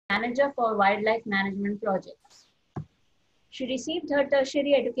manager for wildlife management projects. She received her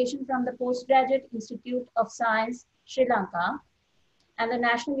tertiary education from the Postgraduate Institute of Science, Sri Lanka, and the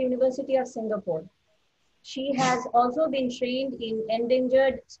National University of Singapore. She has also been trained in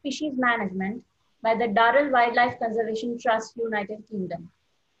endangered species management by the Durrell Wildlife Conservation Trust, United Kingdom.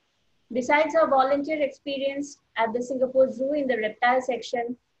 Besides her volunteer experience at the Singapore Zoo in the reptile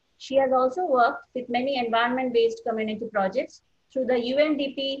section, she has also worked with many environment-based community projects through the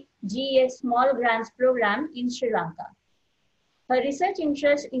UNDP GES Small Grants Program in Sri Lanka. Her research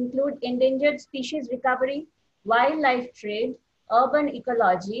interests include endangered species recovery, wildlife trade, urban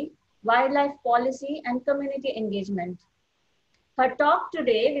ecology, wildlife policy, and community engagement. Her talk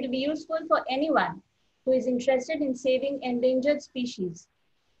today will be useful for anyone who is interested in saving endangered species,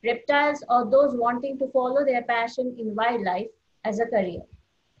 reptiles, or those wanting to follow their passion in wildlife as a career.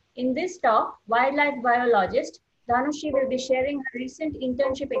 In this talk, wildlife biologist Dhanushri will be sharing her recent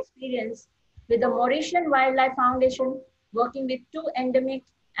internship experience with the Mauritian Wildlife Foundation, working with 2 endemic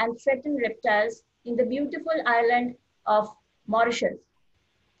and threatened reptiles in the beautiful island of Mauritius.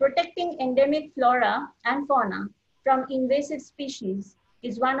 Protecting endemic flora and fauna from invasive species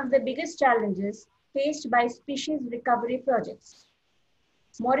is one of the biggest challenges faced by species recovery projects.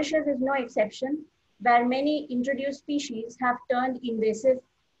 Mauritius is no exception, where many introduced species have turned invasive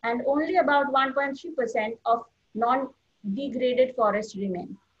and only about 1.3% of non-degraded forests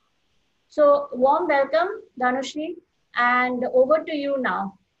remain. So warm welcome, Dhanushri, and over to you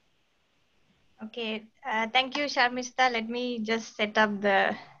now. Okay, thank you, Sharmista. Let me just set up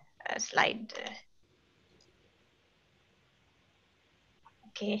the slide.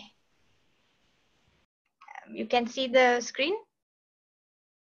 Okay. You can see the screen?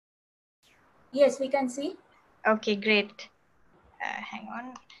 Yes, we can see. Okay, great. Hang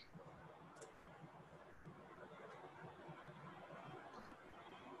on.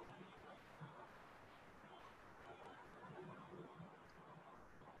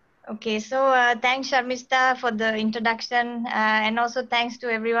 Okay, so thanks Sharmista for the introduction, and also thanks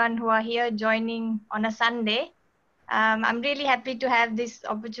to everyone who are here joining on a Sunday. I'm really happy to have this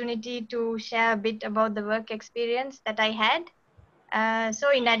opportunity to share a bit about the work experience that I had.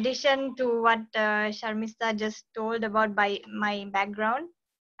 So in addition to what Sharmista just told about my background,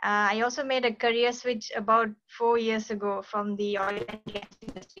 I also made a career switch about 4 years ago from the oil and gas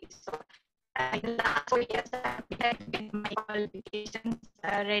industry. So in the last 4 years, I've been able to get my qualifications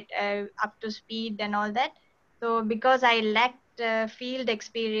up to speed and all that. So because I lacked field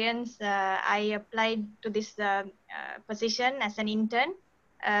experience, I applied to this position as an intern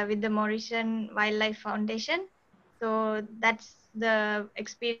with the Mauritian Wildlife Foundation. So that's the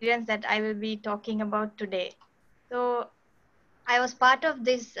experience that I will be talking about today. So I was part of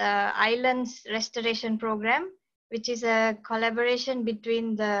this islands restoration program, which is a collaboration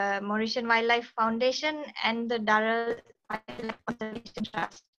between the Mauritian Wildlife Foundation and the Durrell Wildlife Conservation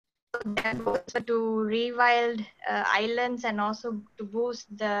Trust. So their goals were to rewild islands and also to boost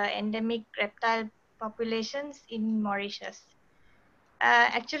the endemic reptile populations in Mauritius.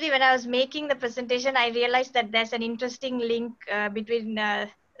 Actually, when I was making the presentation, I realized that there's an interesting link between the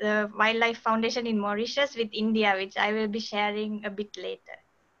Wildlife Foundation in Mauritius with India, which I will be sharing a bit later.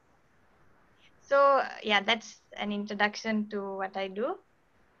 So yeah, that's an introduction to what I do.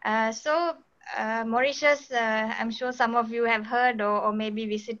 Mauritius, I'm sure some of you have heard or maybe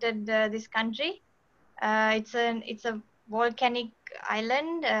visited this country. It's a volcanic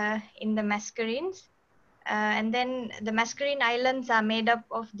island in the Mascarenes. And then the Mascarene Islands are made up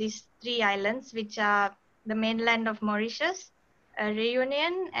of these 3 islands, which are the mainland of Mauritius,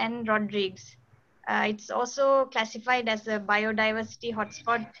 Reunion, and Rodrigues. It's also classified as a biodiversity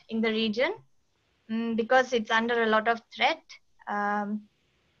hotspot in the region because it's under a lot of threat.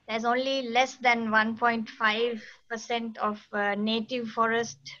 There's only less than 1.5% of native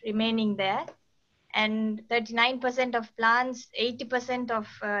forest remaining there. And 39% of plants, 80% of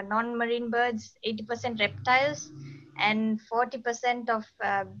non-marine birds, 80% reptiles, and 40% of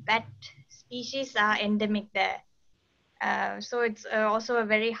bat species are endemic there. So it's also a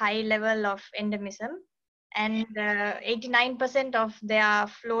very high level of endemism. And 89% of their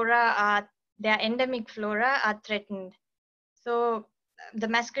endemic flora are threatened. So the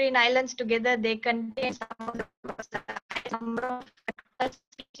Mascarene Islands together, they contain some of the highest number of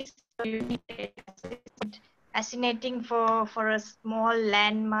species. Fascinating for a small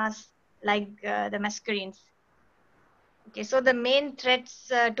landmass like the Mascarenes. Okay, so the main threats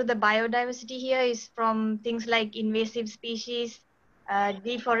to the biodiversity here is from things like invasive species,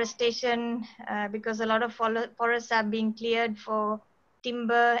 deforestation, because a lot of forests are being cleared for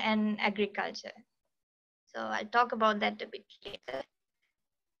timber and agriculture. So I'll talk about that a bit later.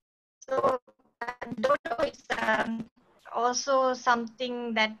 So dodo is also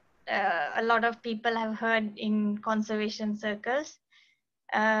something that a lot of people have heard in conservation circles.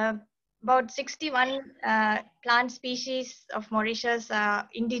 Uh, about 61 plant species of Mauritius,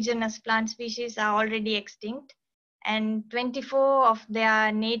 indigenous plant species, are already extinct, and 24 of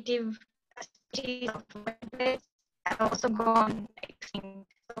their native species of vertebrates have also gone extinct.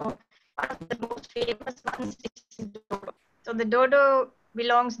 So one of the most famous ones is dodo. So the dodo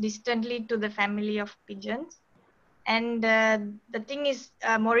belongs distantly to the family of pigeons. And the thing is,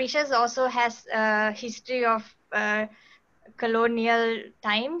 Mauritius also has a history of colonial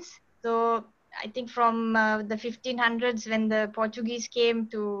times. So I think from the 1500s, when the Portuguese came,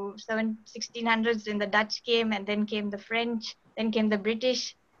 to 1600s when the Dutch came, and then came the French, then came the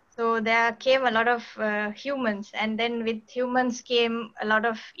British. So there came a lot of humans, and then with humans came a lot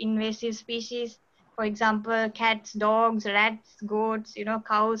of invasive species. For example, cats, dogs, rats, goats,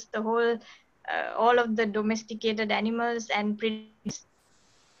 cows, the whole, all of the domesticated animals and predators,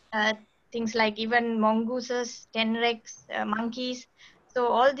 uh, things like even mongooses, tenrecs, monkeys. So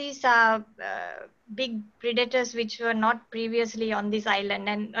all these are big predators which were not previously on this island,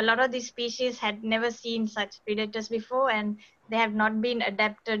 and a lot of these species had never seen such predators before, and they have not been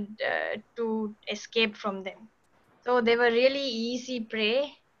adapted to escape from them. So they were really easy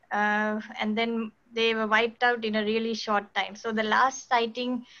prey, and then they were wiped out in a really short time. So the last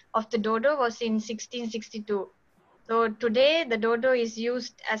sighting of the dodo was in 1662. So today, the dodo is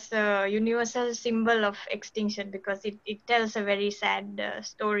used as a universal symbol of extinction because it tells a very sad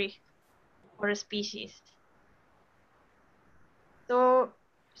story for a species. So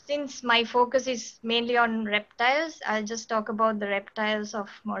since my focus is mainly on reptiles, I'll just talk about the reptiles of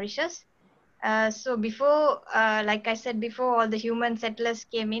Mauritius. So before, like I said before, all the human settlers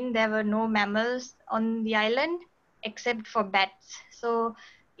came in, there were no mammals on the island except for bats. So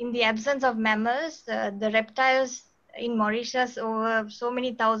in the absence of mammals, the reptiles in Mauritius over so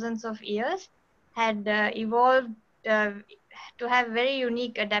many thousands of years had evolved uh, to have very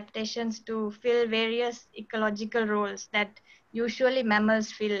unique adaptations to fill various ecological roles that usually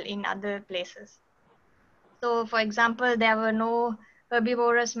mammals fill in other places. So, for example, there were no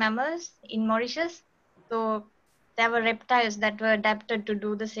herbivorous mammals in Mauritius. So, there were reptiles that were adapted to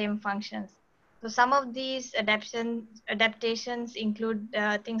do the same functions. So, some of these adaptations include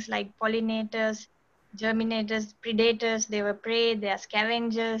things like pollinators, germinators, predators. They were prey, they are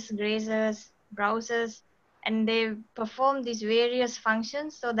scavengers, grazers, browsers, and they perform these various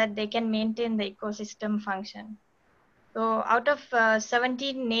functions so that they can maintain the ecosystem function. So, out of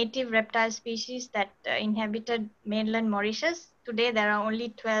 17 native reptile species that inhabited mainland Mauritius, today there are only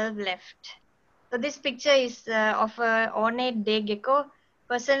 12 left. So, this picture is of a ornate day gecko.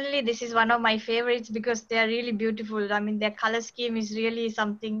 Personally, this is one of my favorites because they are really beautiful. I mean, their color scheme is really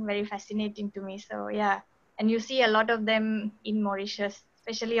something very fascinating to me. So, yeah, and you see a lot of them in Mauritius,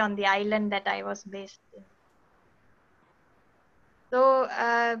 especially on the island that I was based in.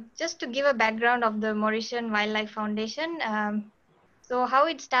 So, just to give a background of the Mauritian Wildlife Foundation, so how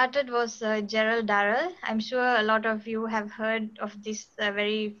it started was Gerald Durrell. I'm sure a lot of you have heard of this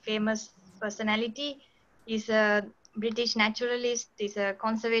very famous personality. He's a British naturalist, he's a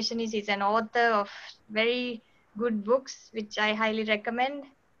conservationist, he's an author of very good books, which I highly recommend.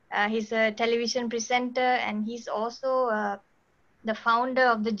 He's a television presenter, and he's also the founder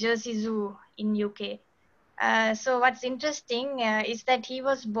of the Jersey Zoo in UK. So what's interesting is that he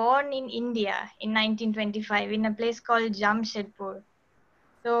was born in India in 1925 in a place called Jamshedpur.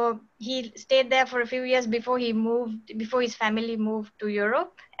 So he stayed there for a few years before his family moved to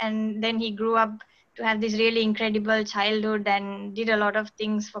Europe, and then he grew up to have this really incredible childhood and did a lot of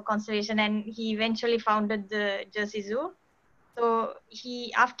things for conservation, and he eventually founded the Jersey Zoo. So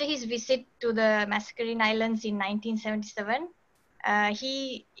after his visit to the Mascarene Islands in 1977,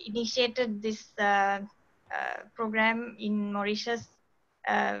 he initiated this program in Mauritius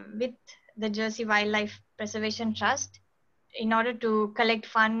with the Jersey Wildlife Preservation Trust in order to collect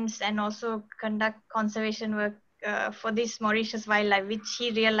funds and also conduct conservation work for this Mauritius wildlife, which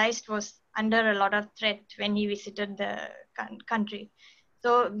he realized was under a lot of threat when he visited the country.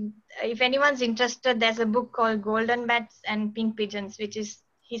 So if anyone's interested, there's a book called Golden Bats and Pink Pigeons, which is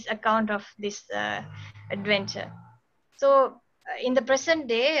his account of this adventure. So in the present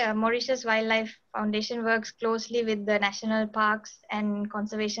day, Mauritius Wildlife Foundation works closely with the National Parks and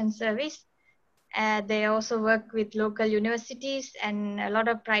Conservation Service. They also work with local universities and a lot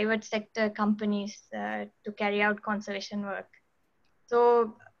of private sector companies to carry out conservation work.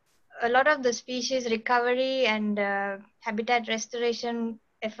 So a lot of the species recovery and habitat restoration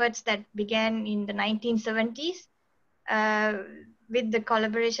efforts that began in the 1970s uh, with the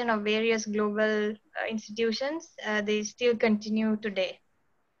collaboration of various global institutions, they still continue today.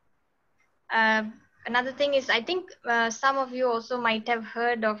 Another thing is, I think some of you also might have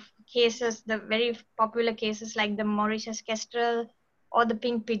heard of cases, the very popular cases like the Mauritius kestrel or the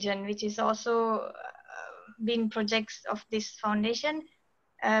pink pigeon, which is also been projects of this foundation,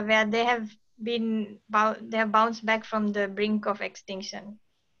 where they have bounced back from the brink of extinction.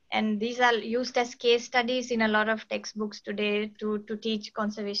 And these are used as case studies in a lot of textbooks today to teach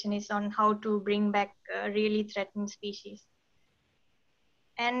conservationists on how to bring back really threatened species.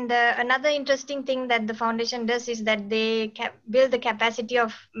 And another interesting thing that the foundation does is that they build the capacity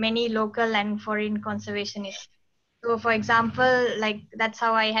of many local and foreign conservationists. So for example, like that's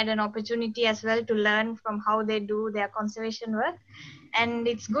how I had an opportunity as well to learn from how they do their conservation work. And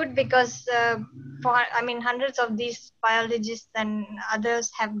it's good because hundreds of these biologists and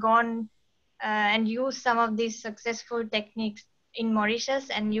others have gone and used some of these successful techniques in Mauritius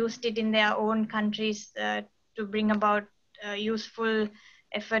and used it in their own countries to bring about useful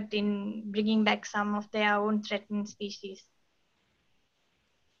effort in bringing back some of their own threatened species.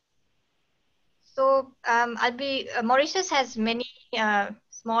 So Mauritius has many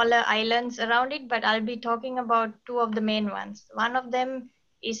smaller islands around it, but I'll be talking about two of the main ones. One of them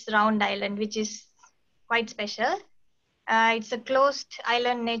is Round Island, which is quite special. It's a closed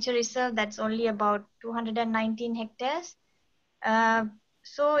island nature reserve that's only about 219 hectares.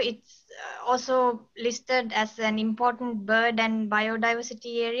 So it's also listed as an important bird and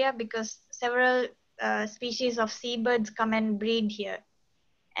biodiversity area because several species of seabirds come and breed here.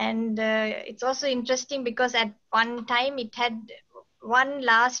 And it's also interesting because at one time it had one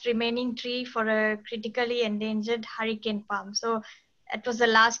last remaining tree for a critically endangered hurricane palm. So that was the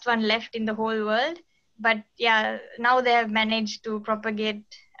last one left in the whole world. But yeah, now they have managed to propagate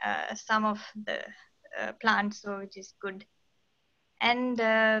some of the plants, so which is good. And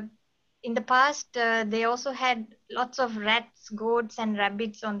in the past, they also had lots of rats, goats, and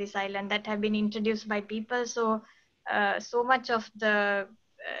rabbits on this island that have been introduced by people. So so much of the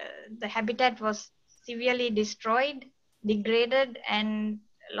habitat was severely destroyed, degraded, and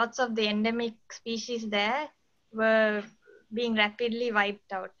lots of the endemic species there were being rapidly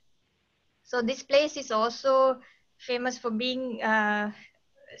wiped out. So this place is also famous for being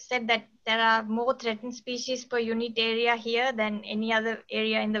said that there are more threatened species per unit area here than any other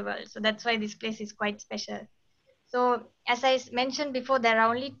area in the world. So that's why this place is quite special. So as I mentioned before, there are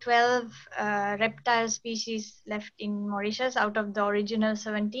only 12 reptile species left in Mauritius out of the original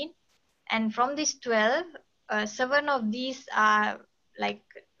 17. And from these 12, 7 of these are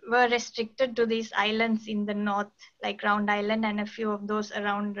were restricted to these islands in the north, like Round Island, and a few of those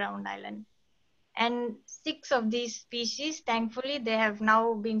around Round Island. And 6 of these species, thankfully, they have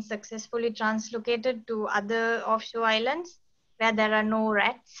now been successfully translocated to other offshore islands where there are no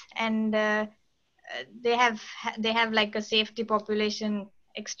rats, and they have like a safety population,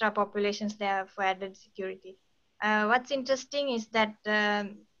 extra populations there for added security. What's interesting is that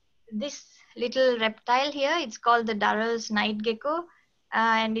this little reptile here, it's called the Durrell's night gecko,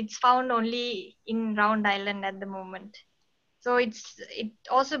 and it's found only in Round Island at the moment. So it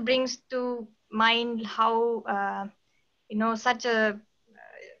also brings to mind how such a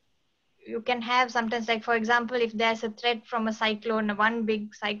you can have sometimes, like for example, if there's a threat from a cyclone, one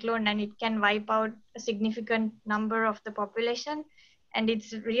big cyclone, and it can wipe out a significant number of the population, and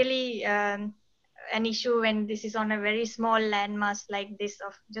it's really an issue when this is on a very small landmass like this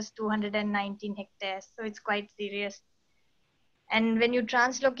of just 219 hectares. So it's quite serious. And when you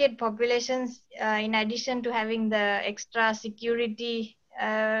translocate populations, in addition to having the extra security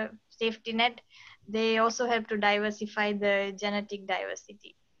safety net, they also help to diversify the genetic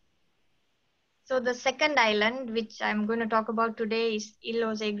diversity. So the second island, which I'm going to talk about today, is Île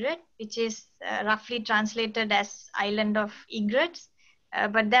aux Aigrettes, which is roughly translated as Island of Egrets.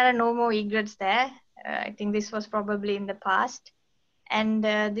 But there are no more egrets there. I think this was probably in the past. And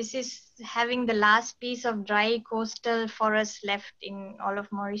this is having the last piece of dry coastal forest left in all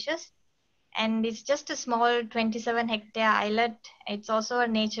of Mauritius. And it's just a small 27-hectare islet. It's also a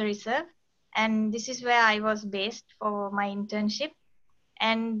nature reserve. And this is where I was based for my internship.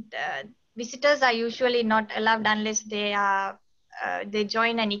 And visitors are usually not allowed unless they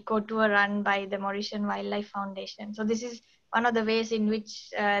join an eco tour run by the Mauritian Wildlife Foundation. So this is one of the ways in which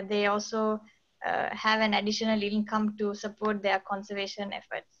they also have an additional income to support their conservation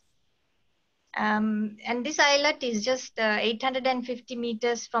efforts. And this islet is just 850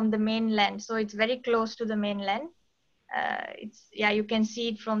 meters from the mainland, so it's very close to the mainland. You can see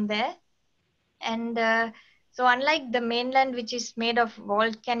it from there. And So unlike the mainland, which is made of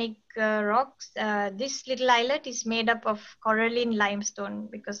volcanic rocks, this little islet is made up of coralline limestone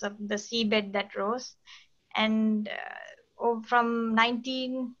because of the seabed that rose. And from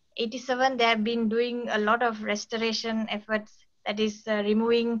 1987, they have been doing a lot of restoration efforts, that is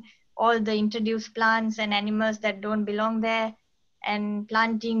removing all the introduced plants and animals that don't belong there and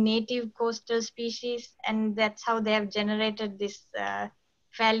planting native coastal species. And that's how they have generated this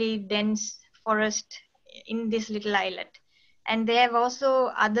fairly dense forest in this little islet. And they have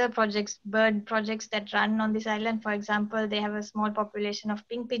also other projects, bird projects that run on this island. For example, they have a small population of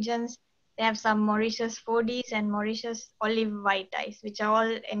pink pigeons. They have some Mauritius 4Ds and Mauritius olive white eyes, which are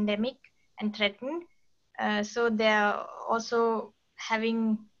all endemic and threatened. So they are also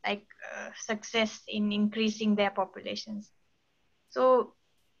having like success in increasing their populations. So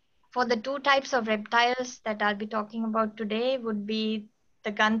for the two types of reptiles that I'll be talking about today would be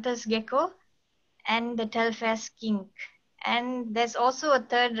the Gunthus gecko and the Telfair skink. And there's also a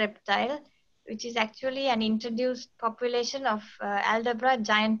third reptile, which is actually an introduced population of Aldabra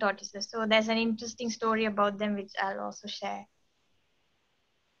giant tortoises. So there's an interesting story about them, which I'll also share.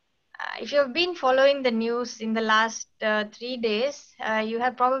 If you've been following the news in the last 3 days, you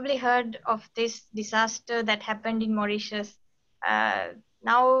have probably heard of this disaster that happened in Mauritius.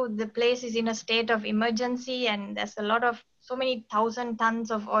 Now the place is in a state of emergency, and there's a lot of so many thousand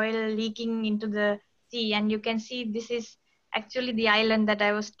tons of oil leaking into the sea. And you can see this is actually the island that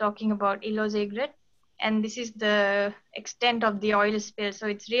I was talking about, Ilozegret, and this is the extent of the oil spill. So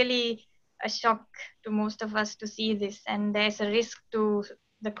it's really a shock to most of us to see this, and there's a risk to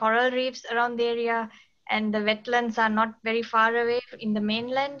the coral reefs around the area, and the wetlands are not very far away in the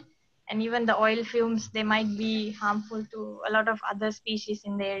mainland, and even the oil fumes, they might be harmful to a lot of other species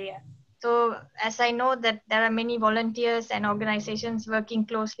in the area. So as I know that there are many volunteers and organizations working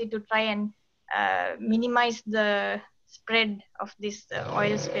closely to try and minimize the spread of this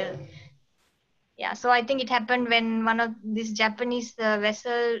oil spill. Yeah, so I think it happened when one of these Japanese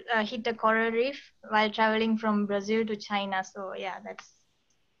vessel hit a coral reef while traveling from Brazil to China. So yeah, that's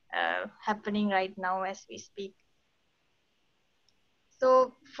happening right now as we speak.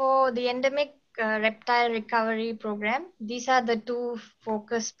 So for the endemic reptile recovery program, these are the two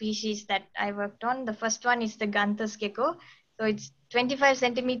focus species that I worked on. The first one is the Gunthus gecko. So it's 25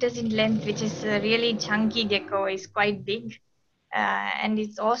 centimeters in length, which is a really chunky gecko. It's quite big. And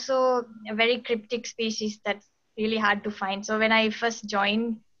it's also a very cryptic species that's really hard to find. So when I first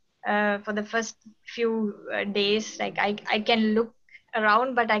joined, for the first few days, like I can look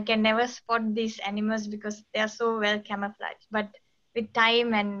around, but I can never spot these animals because they are so well camouflaged. But with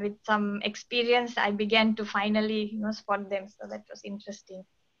time and with some experience, I began to finally spot them. So that was interesting.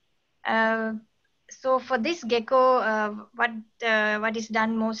 So for this gecko, what is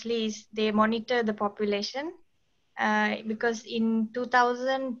done mostly is they monitor the population. Because in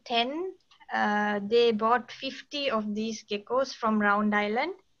 2010, they bought 50 of these geckos from Round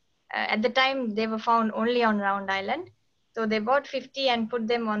Island. At the time, they were found only on Round Island. So they bought 50 and put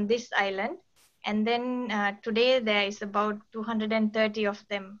them on this island. And then today, there is about 230 of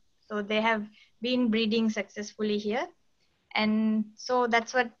them. So they have been breeding successfully here. And so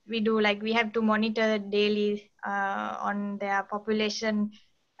that's what we do. Like we have to monitor daily on their population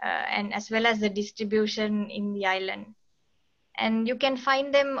and as well as the distribution in the island. And you can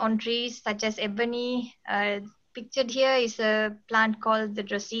find them on trees such as ebony. Pictured here is a plant called the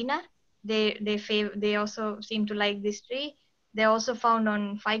Dracaena. They also seem to like this tree. They're also found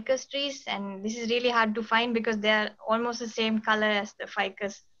on ficus trees, and this is really hard to find because they're almost the same color as the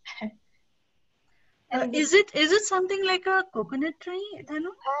ficus. Is it something like a coconut tree,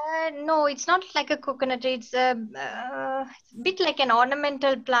 Dhanu? No, it's not like a coconut tree. It's a bit like an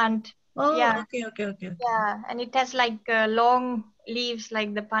ornamental plant. Oh, Yeah. Okay. Yeah, and it has like long leaves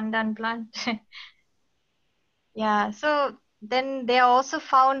like the pandan plant. Yeah, so then they are also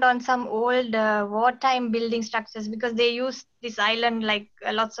found on some old wartime building structures because they used this island like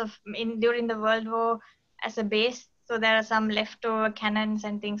lots of during the World War as a base. So there are some leftover cannons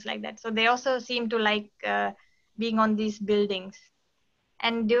and things like that. So they also seem to like being on these buildings.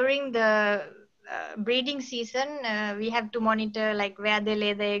 And during the breeding season, we have to monitor like where they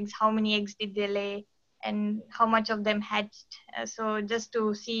lay the eggs, how many eggs did they lay, and how much of them hatched. So just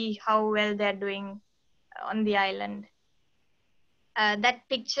to see how well they're doing on the island. That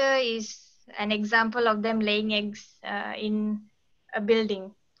picture is an example of them laying eggs in a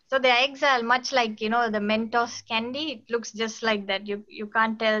building. So the eggs are much like the Mentos candy. It looks just like that. You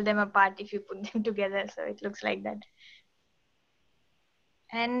can't tell them apart if you put them together. So it looks like that.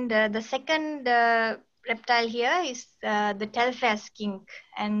 And the second reptile here is the telfair skink,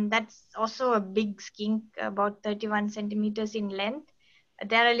 and that's also a big skink, about 31 centimeters in length.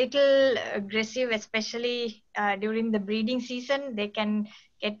 They're a little aggressive, especially during the breeding season. They can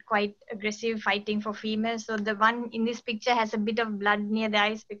get quite aggressive, fighting for females. So the one in this picture has a bit of blood near the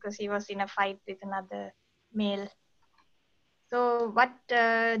eyes because he was in a fight with another male. So what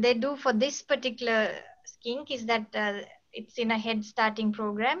they do for this particular skink is that it's in a head starting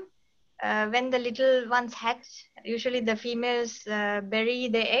program. When the little ones hatch, usually the females bury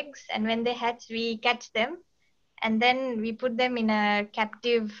their eggs, and when they hatch, we catch them, and then we put them in a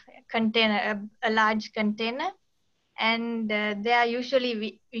captive container, a large container, and they are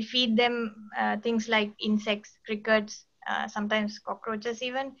usually, we feed them things like insects, crickets, sometimes cockroaches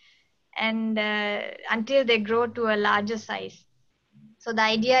even, and until they grow to a larger size. So the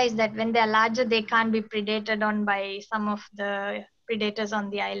idea is that when they're larger, they can't be predated on by some of the predators on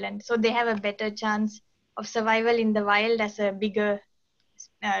the island. So they have a better chance of survival in the wild as a bigger,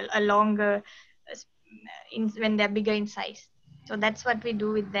 a longer, when they're bigger in size. So that's what we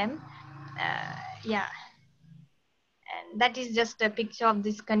do with them. Yeah. And that is just a picture of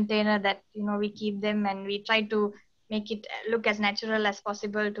this container that, we keep them, and we try to make it look as natural as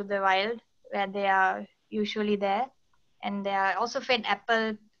possible to the wild where they are usually there. And they are also fed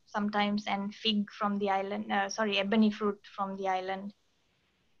apple sometimes and fig from the island, ebony fruit from the island.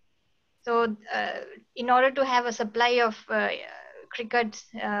 So in order to have a supply of crickets,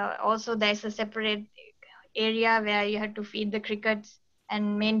 also there's a separate area where you have to feed the crickets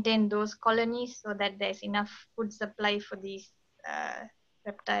and maintain those colonies so that there's enough food supply for these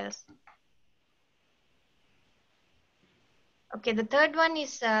reptiles. Okay, the third one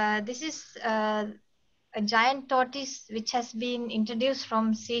is, this is a giant tortoise which has been introduced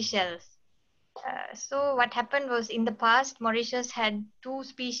from Seychelles. So what happened was, in the past, Mauritius had 2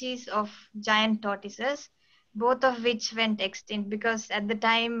 species of giant tortoises, both of which went extinct because at the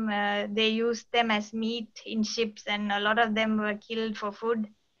time they used them as meat in ships, and a lot of them were killed for food.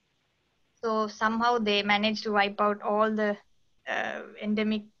 So somehow they managed to wipe out all the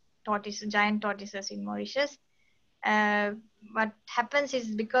endemic giant tortoises in Mauritius. What happens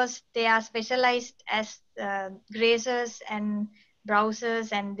is, because they are specialized as grazers and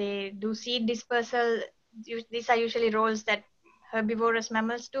browsers, and they do seed dispersal, these are usually roles that herbivorous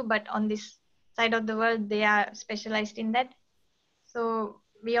mammals do, but on this side of the world they are specialized in that. So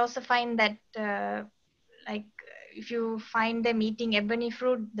we also find that if you find them eating ebony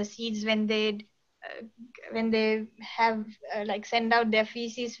fruit, the seeds, when they have send out their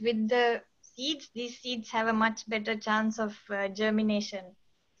feces with the seeds, these seeds have a much better chance of germination.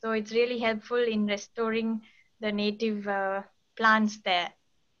 So it's really helpful in restoring the native plants there.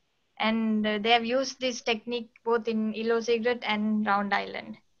 And they have used this technique both in Ilo Sigret and Round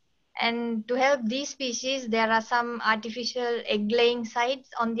Island. And to help these species, there are some artificial egg-laying sites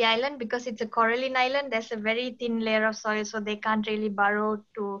on the island. Because it's a coralline island, there's a very thin layer of soil, so they can't really burrow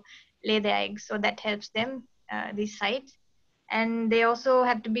to lay their eggs. So that helps them, these sites. And they also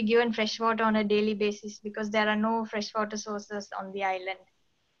have to be given fresh water on a daily basis because there are no freshwater sources on the island.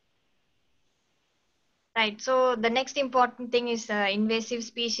 Right, so the next important thing is invasive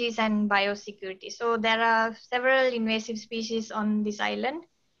species and biosecurity. So there are several invasive species on this island.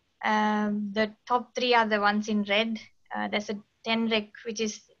 The top 3 are the ones in red. There's a tenrec, which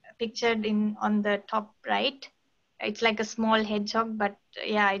is pictured on the top right. It's like a small hedgehog, but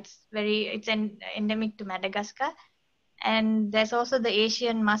yeah, it's endemic to Madagascar. And there's also the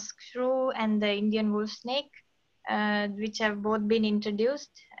Asian musk shrew and the Indian wolf snake, which have both been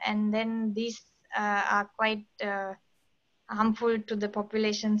introduced. And then these are quite harmful to the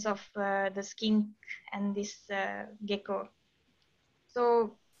populations of the skink and this gecko.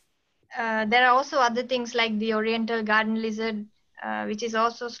 So there are also other things like the oriental garden lizard, which is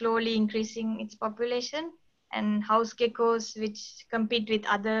also slowly increasing its population, and house geckos, which compete with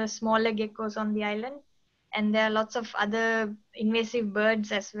other smaller geckos on the island. And there are lots of other invasive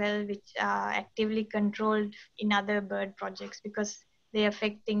birds as well, which are actively controlled in other bird projects because they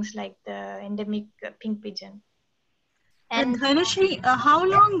affect things like the endemic pink pigeon. And Dhanushri, how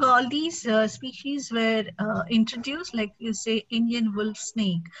long all these species were introduced, like you say, Indian wolf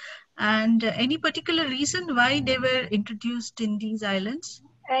snake, and any particular reason why they were introduced in these islands?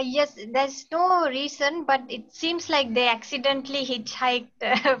 Yes, there's no reason, but it seems like they accidentally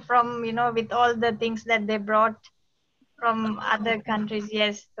hitchhiked from, with all the things that they brought from other countries.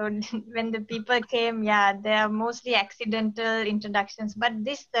 Yes, so when the people came, yeah, they are mostly accidental introductions. But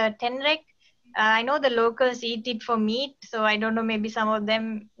this tenrec, I know the locals eat it for meat, so I don't know, maybe some of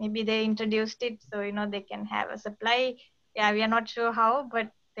them, maybe they introduced it so they can have a supply. Yeah, we are not sure how,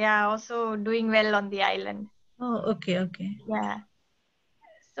 but they are also doing well on the island. Oh, okay, okay. Yeah.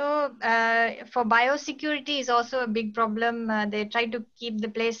 So for biosecurity is also a big problem. They try to keep the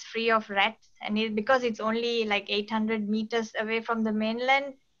place free of rats, and because it's only like 800 meters away from the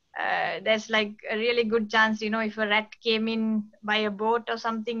mainland, there's like a really good chance, if a rat came in by a boat or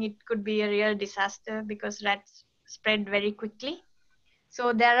something, it could be a real disaster because rats spread very quickly.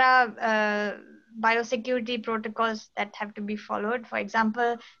 So there are biosecurity protocols that have to be followed. For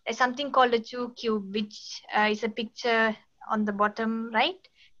example, there's something called a chew cube, which is a picture on the bottom right.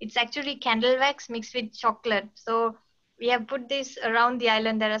 It's actually candle wax mixed with chocolate. So we have put this around the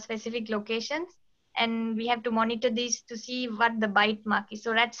island. There are specific locations, and we have to monitor these to see what the bite mark is.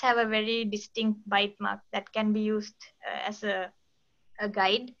 So rats have a very distinct bite mark that can be used as a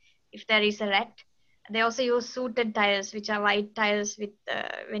guide if there is a rat. They also use sooted tiles, which are white tiles with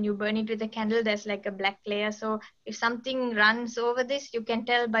when you burn it with a candle, there's like a black layer. So if something runs over this, you can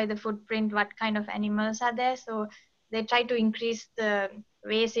tell by the footprint what kind of animals are there. So they try to increase the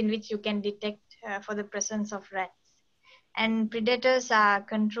ways in which you can detect for the presence of rats. And predators are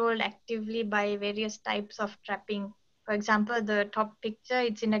controlled actively by various types of trapping. For example, the top picture,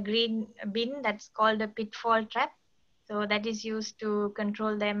 it's in a green bin that's called a pitfall trap. So that is used to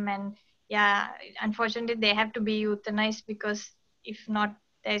control them. And yeah, unfortunately, they have to be euthanized because if not,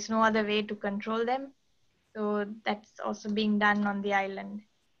 there's no other way to control them. So that's also being done on the island.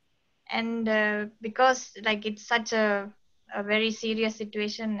 And because like it's such a very serious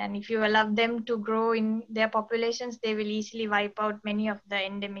situation, and if you allow them to grow in their populations, they will easily wipe out many of the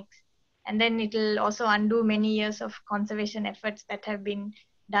endemics. And then it will also undo many years of conservation efforts that have been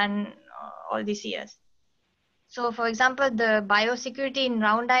done all these years. So for example, the biosecurity in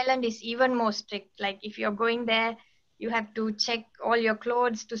Round Island is even more strict. Like if you're going there, you have to check all your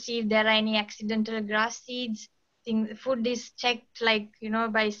clothes to see if there are any accidental grass seeds. Food is checked like,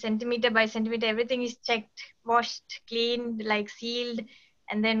 by centimeter, everything is checked, washed, cleaned, like sealed.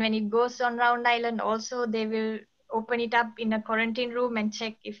 And then when it goes on Round Island, also they will open it up in a quarantine room and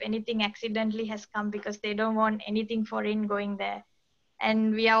check if anything accidentally has come, because they don't want anything foreign going there.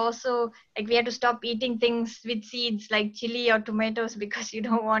 And we are also like, we have to stop eating things with seeds like chili or tomatoes because you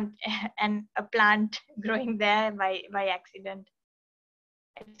don't want a plant growing there by accident.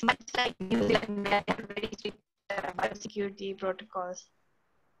 It's much like New Zealand, where they have very strict biosecurity protocols.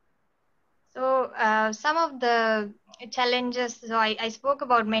 So some of the challenges, so I spoke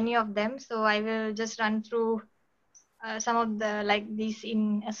about many of them, so I will just run through some of the like these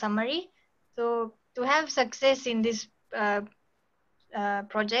in a summary. So to have success in this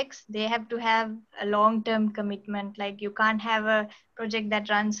projects, they have to have a long-term commitment. Like you can't have a project that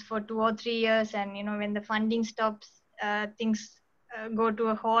runs for 2 or 3 years, and when the funding stops, things go to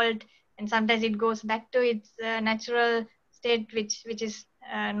a halt, and sometimes it goes back to its natural state, which is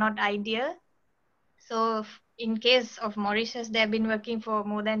not ideal. So in case of Mauritius, they have been working for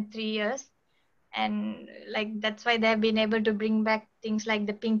more than 3 years, and like that's why they have been able to bring back things like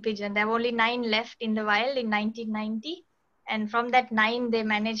the pink pigeon. There were only 9 left in the wild in 1990, and from that 9 they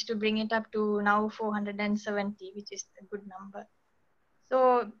managed to bring it up to now 470, which is a good number.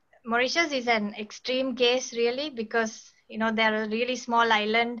 So Mauritius is an extreme case really, because they're a really small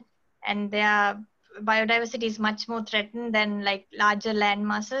island, and their biodiversity is much more threatened than like larger land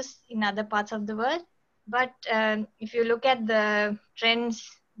masses in other parts of the world. But if you look at the trends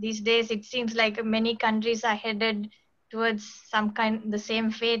these days, it seems like many countries are headed towards the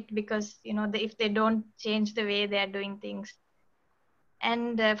same fate, because if they don't change the way they are doing things.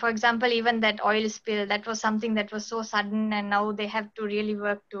 And for example, even that oil spill, that was something that was so sudden, and now they have to really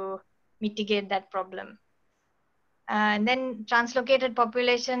work to mitigate that problem. And then translocated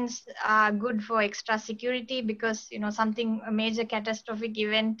populations are good for extra security, because a major catastrophic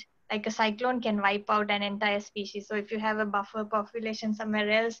event like a cyclone can wipe out an entire species. So if you have a buffer population somewhere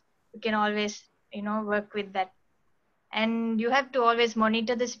else, you can always work with that. And you have to always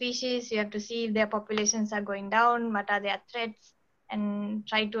monitor the species. You have to see if their populations are going down, what are their threats, and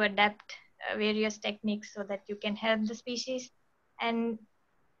try to adapt various techniques so that you can help the species. And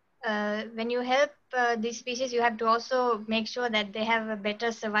when you help these species, you have to also make sure that they have a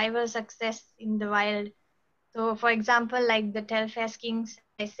better survival success in the wild. So for example, like the telfair skinks,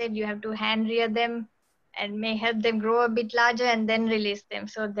 I said you have to hand rear them and may help them grow a bit larger and then release them,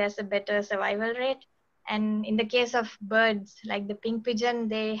 so there's a better survival rate. And in the case of birds like the pink pigeon,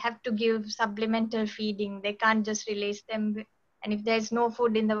 they have to give supplemental feeding. They can't just release them, and if there's no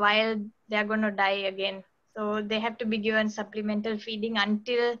food in the wild, they're going to die again. So they have to be given supplemental feeding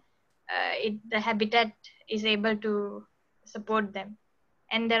until the habitat is able to support them.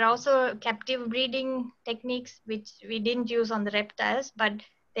 And there are also captive breeding techniques, which we didn't use on the reptiles, but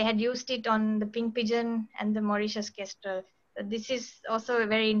they had used it on the pink pigeon and the Mauritius kestrel. So this is also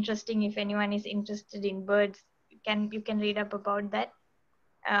very interesting. If anyone is interested in birds, you can read up about that,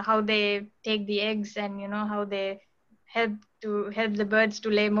 how they take the eggs, and how they help the birds to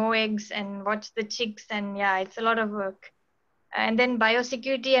lay more eggs and watch the chicks. And yeah, it's a lot of work. And then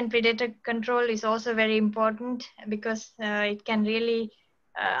biosecurity and predator control is also very important, because it can really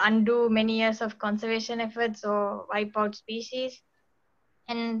undo many years of conservation efforts or wipe out species.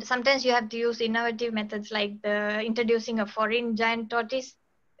 And sometimes you have to use innovative methods, like introducing a foreign giant tortoise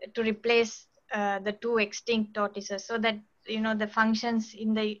to replace the two extinct tortoises, so that the functions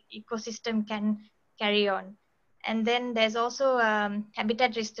in the ecosystem can carry on. And then there's also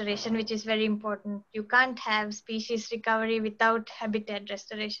habitat restoration, which is very important. You can't have species recovery without habitat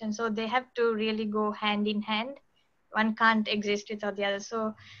restoration, so they have to really go hand in hand. One can't exist without the other.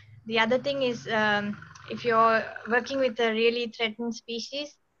 So the other thing is, if you're working with a really threatened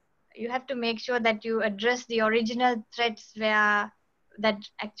species, you have to make sure that you address the original threats that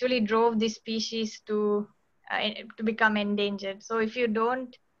actually drove this species to become endangered. So if you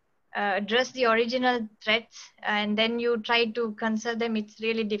don't address the original threats and then you try to conserve them, it's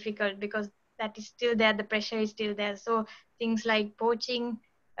really difficult, because that is still there, the pressure is still there. So things like poaching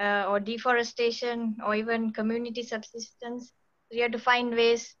or deforestation or even community subsistence, you have to find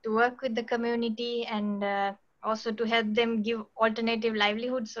ways to work with the community, and also to help them give alternative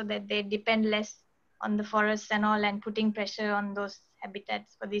livelihoods, so that they depend less on the forests and all, and putting pressure on those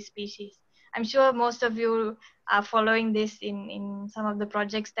habitats for these species. I'm sure most of you are following this in some of the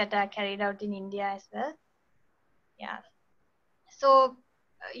projects that are carried out in India as well. Yeah. So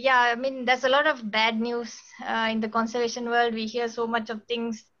yeah, I mean, there's a lot of bad news in the conservation world. We hear so much of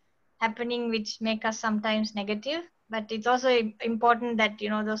things happening which make us sometimes negative, but it's also important that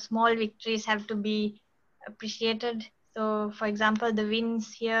those small victories have to be appreciated. So for example, the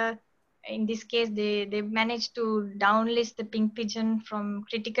winds here, in this case, they managed to downlist the pink pigeon from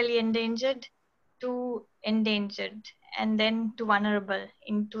critically endangered to endangered, and then to vulnerable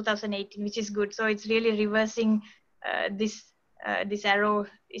in 2018, which is good. So it's really reversing this arrow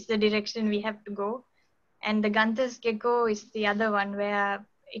is the direction we have to go. And the Gunther's gecko is the other one, where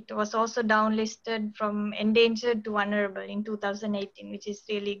it was also downlisted from endangered to vulnerable in 2018, which is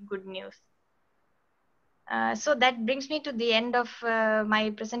really good news. So that brings me to the end of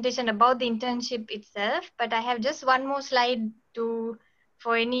my presentation about the internship itself. But I have just one more slide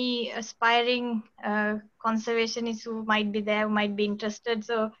for any aspiring conservationists who might be there, who might be interested.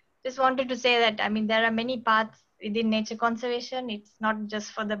 So just wanted to say that, I mean, there are many paths within nature conservation. It's not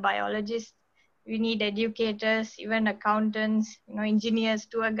just for the biologists. We need educators, even accountants, engineers,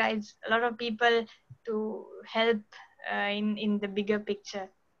 tour guides, a lot of people to help in the bigger picture.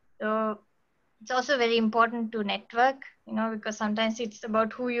 So it's also very important to network, because sometimes it's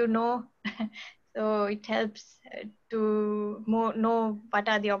about who you know. So it helps to know what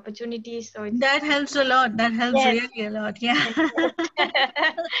are the opportunities. So that helps a lot. That helps really a lot. Yeah.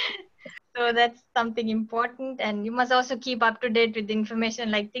 So that's something important. And you must also keep up to date with the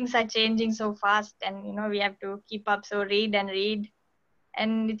information. Like, things are changing so fast, and we have to keep up. So read.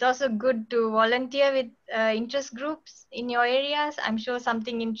 And it's also good to volunteer with interest groups in your areas. I'm sure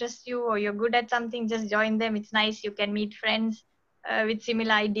something interests you, or you're good at something, just join them. It's nice. You can meet friends with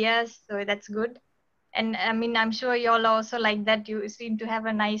similar ideas. So that's good. And I mean, I'm sure you all also like that. You seem to have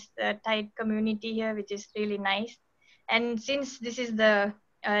a nice tight community here, which is really nice. And since this is the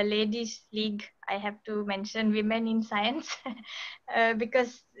ladies league, I have to mention women in science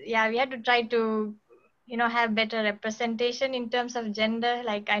because we had to try to have better representation in terms of gender.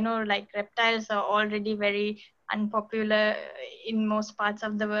 Like, I know, like, reptiles are already very unpopular in most parts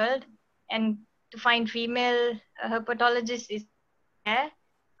of the world, and to find female herpetologists is rare.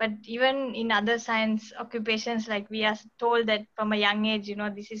 But even in other science occupations, like, we are told that from a young age,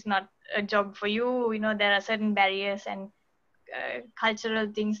 this is not a job for you. There are certain barriers and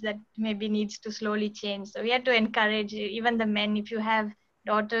cultural things that maybe needs to slowly change. So we have to encourage even the men. If you have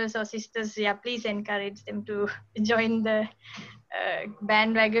daughters or sisters, please encourage them to join the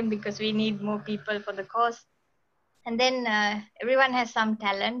bandwagon, because we need more people for the cause. And then everyone has some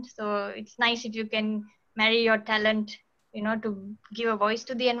talent, so it's nice if you can marry your talent, to give a voice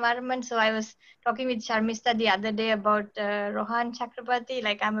to the environment. So I was talking with Sharmista the other day about Rohan Chakrabarti.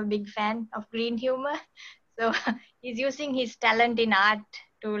 Like, I'm a big fan of green humor. So he's using his talent in art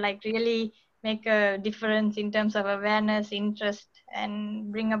to, like, really make a difference in terms of awareness, interest,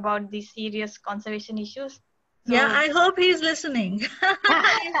 and bring about these serious conservation issues. So, yeah, I hope he's listening.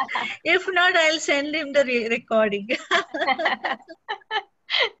 If not, I'll send him the recording.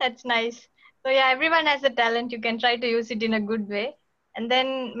 That's nice. So yeah, everyone has a talent. You can try to use it in a good way. And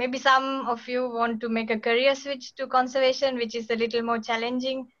then maybe some of you want to make a career switch to conservation, which is a little more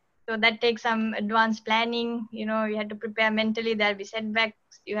challenging. So that takes some advanced planning. You know, you have to prepare mentally. There'll be setbacks.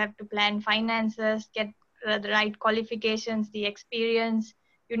 You have to plan finances, get the right qualifications, the experience.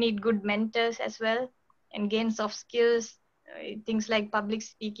 You need good mentors as well, and gain soft skills, things like public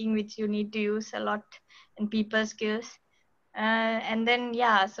speaking, which you need to use a lot, and people skills. And then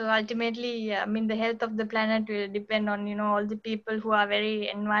yeah, so ultimately, I mean, the health of the planet will depend on, you know, all the people who are very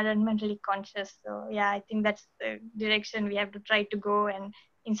environmentally conscious. So yeah, I think that's the direction we have to try to go and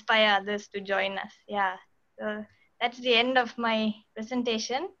inspire others to join us. Yeah, so that's the end of my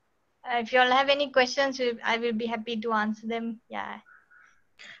presentation. If you all have any questions, I will be happy to answer them. Yeah.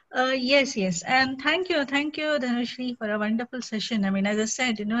 Yes. And thank you, Dhanushri, for a wonderful session. I mean, as I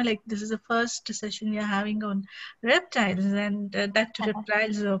said, you know, like this is the first session we are having on reptiles, and that to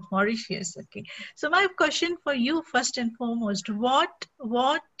reptiles of Mauritius. Okay. So my question for you, first and foremost, what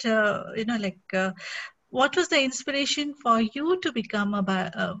was the inspiration for you to become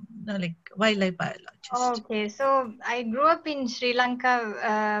a wildlife biologist? Okay, so I grew up in Sri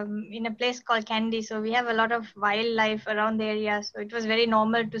Lanka, in a place called Kandy. So we have a lot of wildlife around the area. So it was very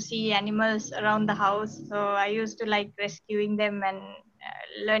normal to see animals around the house. So I used to like rescuing them and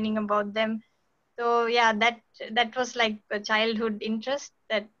learning about them. So yeah, that was like a childhood interest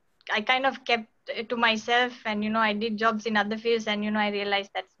that I kind of kept to myself. And you know, I did jobs in other fields, and you know, I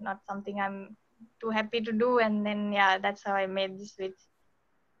realized that's not something I'm too happy to do. And then yeah, that's how I made the switch.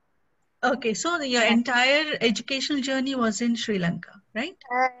 Okay, so your Yeah. entire educational journey was in Sri Lanka, right?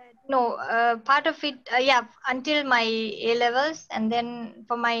 No, part of it, yeah, until my A levels, and then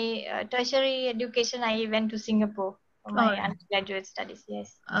for my tertiary education, I went to Singapore for All my right. undergraduate studies.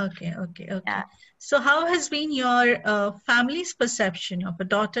 Yes. Okay. Yeah. So how has been your family's perception of a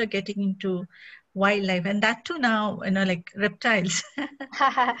daughter getting into wildlife, and that too now, you know, like reptiles?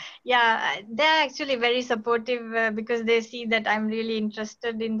 Yeah, they're actually very supportive because they see that I'm really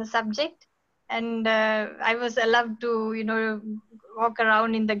interested in the subject, and I was allowed to, you know, walk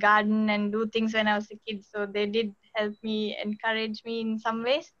around in the garden and do things when I was a kid. So they did help me, encourage me in some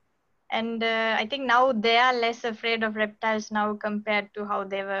ways. And I think now they are less afraid of reptiles now compared to how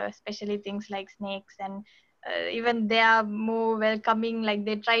they were, especially things like snakes. And even they are more welcoming. Like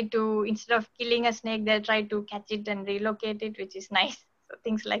they try to, instead of killing a snake, they'll try to catch it and relocate it, which is nice. So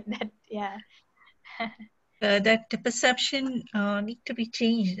things like that. Yeah. That perception need to be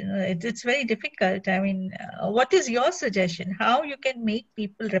changed. You know, it's very difficult. I mean, what is your suggestion? How you can make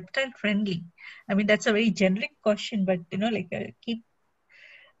people reptile friendly? I mean, that's a very generic question, but you know, like keep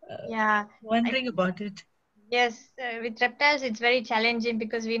Yeah. I wondering about it. Yes, with reptiles, it's very challenging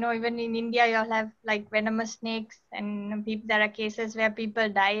because we know even in India, you all have like venomous snakes, and there are cases where people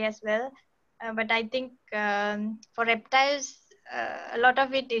die as well. But I think for reptiles, a lot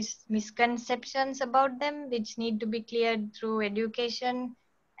of it is misconceptions about them, which need to be cleared through education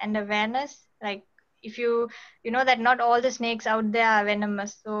and awareness. Like if you know that not all the snakes out there are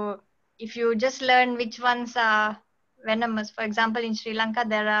venomous, so if you just learn which ones are venomous. For example, in Sri Lanka,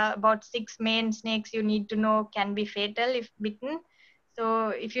 there are about 6 main snakes you need to know can be fatal if bitten. So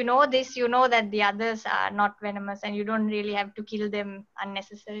if you know this, you know that the others are not venomous, and you don't really have to kill them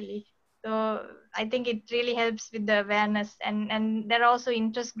unnecessarily. So I think it really helps with the awareness. And there are also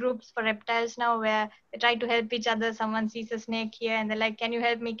interest groups for reptiles now where they try to help each other. Someone sees a snake here and they're like, can you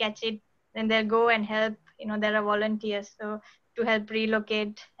help me catch it? Then they'll go and help. You know, there are volunteers. So to help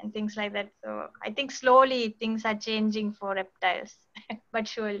relocate and things like that. So I think slowly things are changing for reptiles, but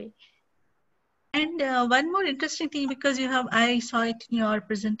surely. And one more interesting thing, because I saw it in your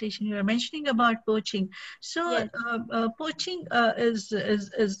presentation, you were mentioning about poaching. So Yes. poaching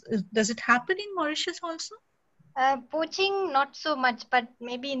does it happen in Mauritius also? Poaching, not so much, but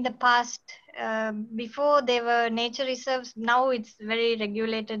maybe in the past, before they were nature reserves, now it's very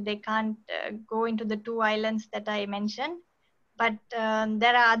regulated. They can't go into the 2 islands that I mentioned. But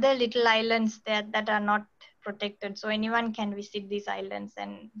there are other little islands that are not protected. So anyone can visit these islands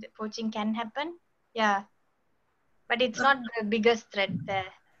and the poaching can happen. Yeah. But it's not the biggest threat there.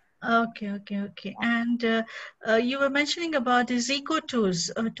 Okay. And you were mentioning about these eco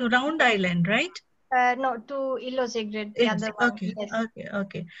tours to Round Island, right? No, to Illosegrid, the Yes. other one. Yes.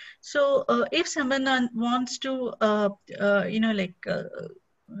 Okay. So if someone wants to,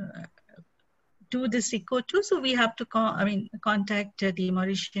 do this eco tour, so we have to contact the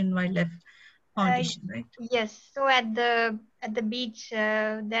Mauritian Wildlife Uh, Foundation, right? yes. So at the beach,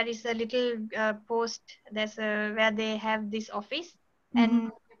 there is a little post. There's where they have this office, and Mm-hmm.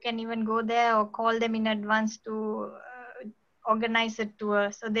 you can even go there or call them in advance to organize a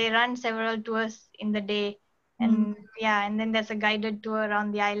tour. So they run several tours in the day, And yeah, and then there's a guided tour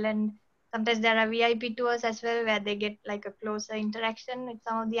around the island. Sometimes there are VIP tours as well where they get like a closer interaction with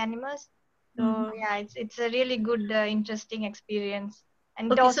some of the animals. So yeah, it's a really good, interesting experience, and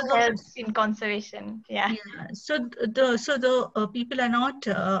it Okay, also so helps in conservation. Yeah. so the people are not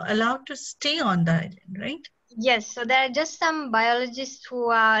allowed to stay on the island, right? Yes, so there are just some biologists who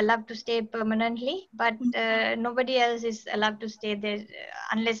are allowed to stay permanently, but nobody else is allowed to stay there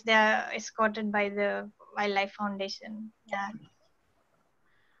unless they are escorted by the Wildlife Foundation. Yeah.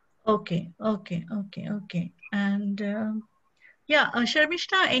 Okay, okay, okay, okay. And yeah,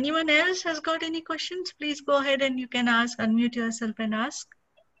 Sharmishta, anyone else has got any questions? Please go ahead and you can ask, unmute yourself and ask.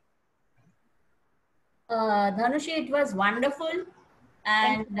 Dhanushri, it was wonderful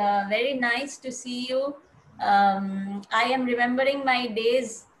Thank and you. very nice to see you. I am remembering my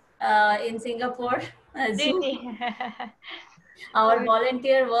days in Singapore Zoo, Really? our So,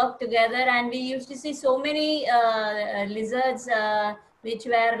 volunteer work together, and we used to see so many lizards which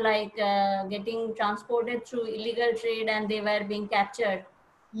were like getting transported through illegal trade and they were being captured.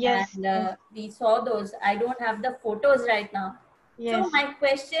 yes, And yes, we saw those. I don't have the photos right now. So yes, my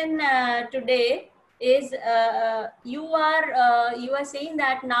question today is, you are saying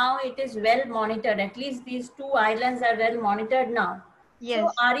that now it is well monitored. At least these two islands are well monitored now. So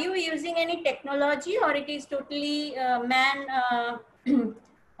yes. are you using any technology, or it is totally man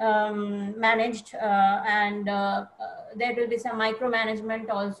managed, and there will be some micromanagement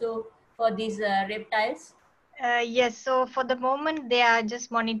also for these reptiles? Yes, so for the moment they are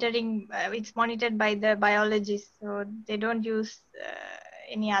just monitoring, it's monitored by the biologists, so they don't use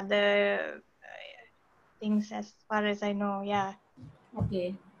any other things as far as I know. Yeah.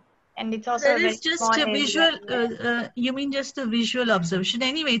 Okay. And it's also a There very is just small a area. visual. You mean just a visual observation?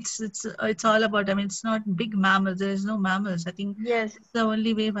 Anyway, it's all about. I mean, it's not big mammals. There is no mammals. I think Yes, it's the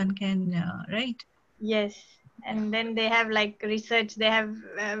only way one can, right? yes. And then they have like research, they have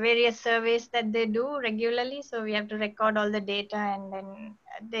various surveys that they do regularly. So we have to record all the data and then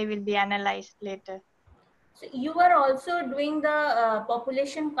they will be analyzed later. So you are also doing the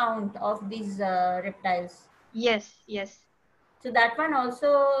population count of these reptiles. Yes, yes. So that one also,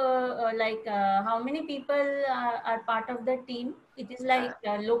 how many people are part of the team? It is Uh, like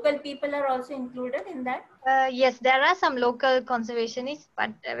local people are also included in that. yes, there are some local conservationists, but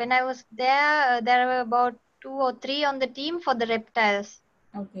when I was there, there were about 2 or 3 on the team for the reptiles.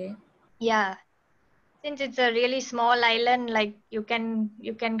 Okay. Yeah, since it's a really small island, like you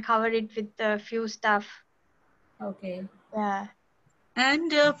can cover it with a few stuff. Okay. Yeah.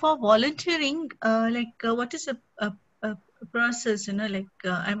 And for volunteering, what is a process? You know,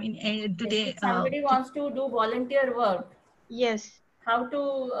 I mean, do Yes. they? If somebody wants to do volunteer work, Yes. how to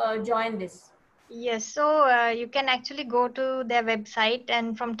join this? Yes, so you can actually go to their website,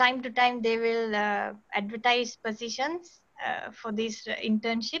 and from time to time they will advertise positions for these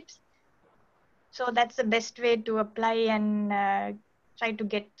internships. So that's the best way to apply and try to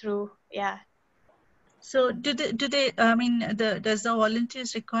get through. Yeah. So do they? I mean, does the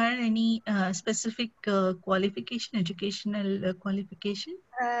volunteers require any specific qualification, educational qualification?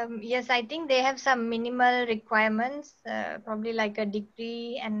 Yes, I think they have some minimal requirements, probably like a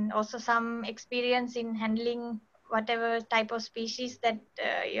degree and also some experience in handling whatever type of species that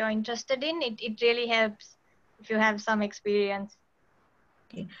you're interested in. It really helps if you have some experience.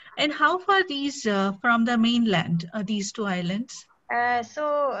 Okay. And how far these from the mainland? These two islands?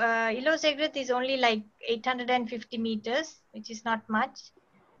 Ilocos is only like 850 meters, which is not much.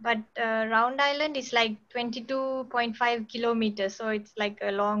 But Round Island is like 22.5 kilometers, so it's like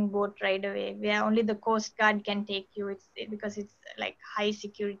a long boat ride away where only the Coast Guard can take you. Because it's like high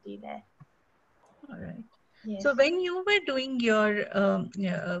security there. All right. So Yes. when you were doing your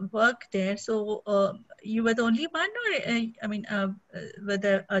work there, so you were the only one, or I mean, were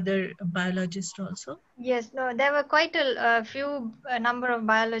there other biologists also? Yes, no, there were quite a few number of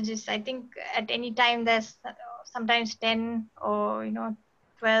biologists. I think at any time there's sometimes 10 or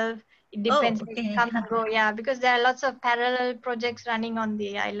 12. It Oh, depends. It okay. comes and go. Yeah, because there are lots of parallel projects running on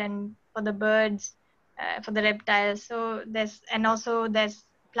the island for the birds, for the reptiles. So there's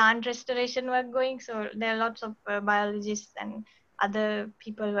plant restoration work going. So there are lots of biologists and other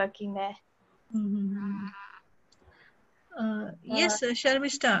people working there. Mm-hmm. Uh, Yes,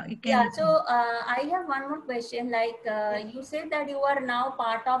 Sharmishta, you yeah. can. So I have one more question. Like you said that you are now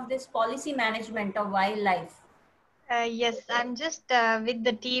part of this policy management of wildlife. Yes, I'm just with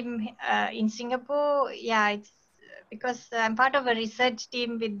the team in Singapore. Yeah, it's because I'm part of a research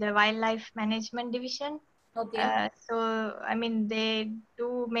team with the Wildlife Management Division. Okay. So, I mean, they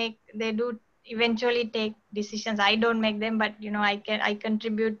do eventually take decisions. I don't make them, but I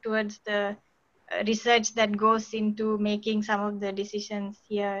contribute towards the research that goes into making some of the decisions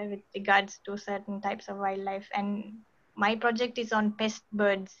here with regards to certain types of wildlife. And my project is on pest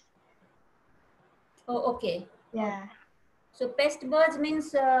birds. Oh, okay. Yeah. So pest birds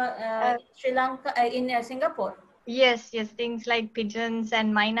means Sri Lanka, in Singapore. Yes, things like pigeons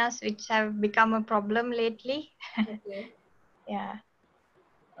and mynas, which have become a problem lately. Okay. Yeah.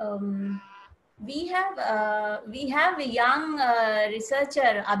 We have a young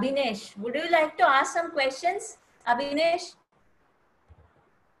researcher, Abhinesh. Would you like to ask some questions, Abhinesh?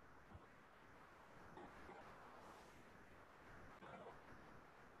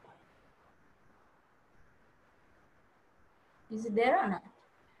 Is it there or not?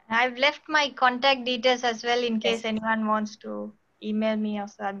 I've left my contact details as well in case Yes. anyone wants to email me.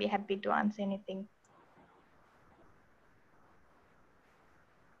 Also, I'll be happy to answer anything.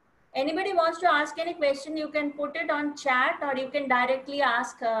 Anybody wants to ask any question, you can put it on chat or you can directly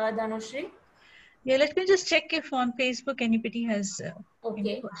ask Dhanushri. Yeah, let me just check if on Facebook anybody has any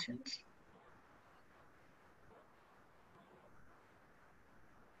Okay. questions.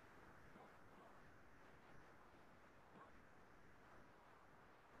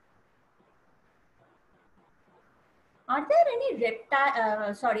 Are there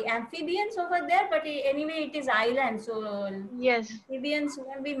any amphibians over there? But anyway, it is island, so Yes. amphibians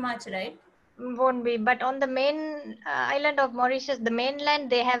won't be much, right? Won't be, but on the main island of Mauritius, the mainland,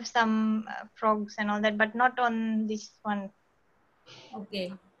 they have some frogs and all that, but not on this one.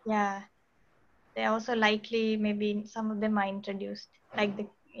 Okay. Yeah, they're also likely, maybe some of them are introduced, like the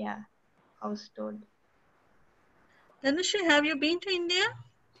house toad. Dhanushri, have you been to India?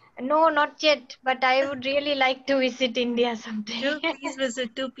 No, not yet, but I would really like to visit India someday. Do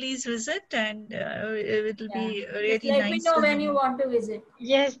please visit, and it will be Just really let me nice know to when have you you. want to visit.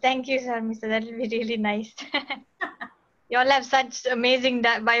 Yes, thank you, sir, Mr. That will be really nice. You all have such amazing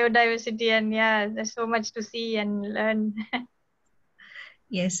biodiversity, and yeah, there's so much to see and learn.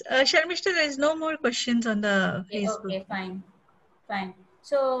 Yes, Sharmishta, there is no more questions on the Facebook. Okay, fine.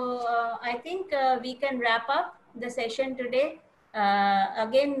 So I think we can wrap up the session today.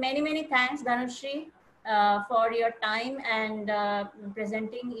 Again, many thanks, Dhanushri, for your time and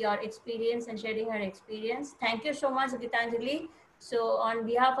presenting your experience and sharing your experience. Thank you so much, Gitanjali. So on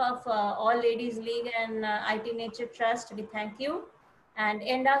behalf of All Ladies League and IT Nature Trust, we thank you and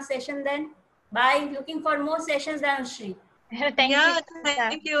end our session then. Bye. Looking for more sessions, Dhanushri. Thank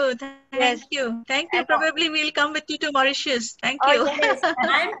you, sir. Yes. Thank you. Probably we'll come with you to Mauritius. Thank Oh, you. Yes,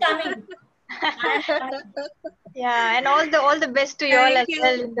 I'm coming. Yeah, and all the best to you all Thank as you.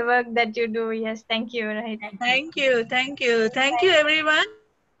 well in the work that you do. Yes, thank you. Right. Thank you, everyone.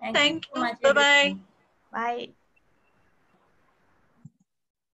 Thank Thank you you. so much, Bye bye. everyone. Bye.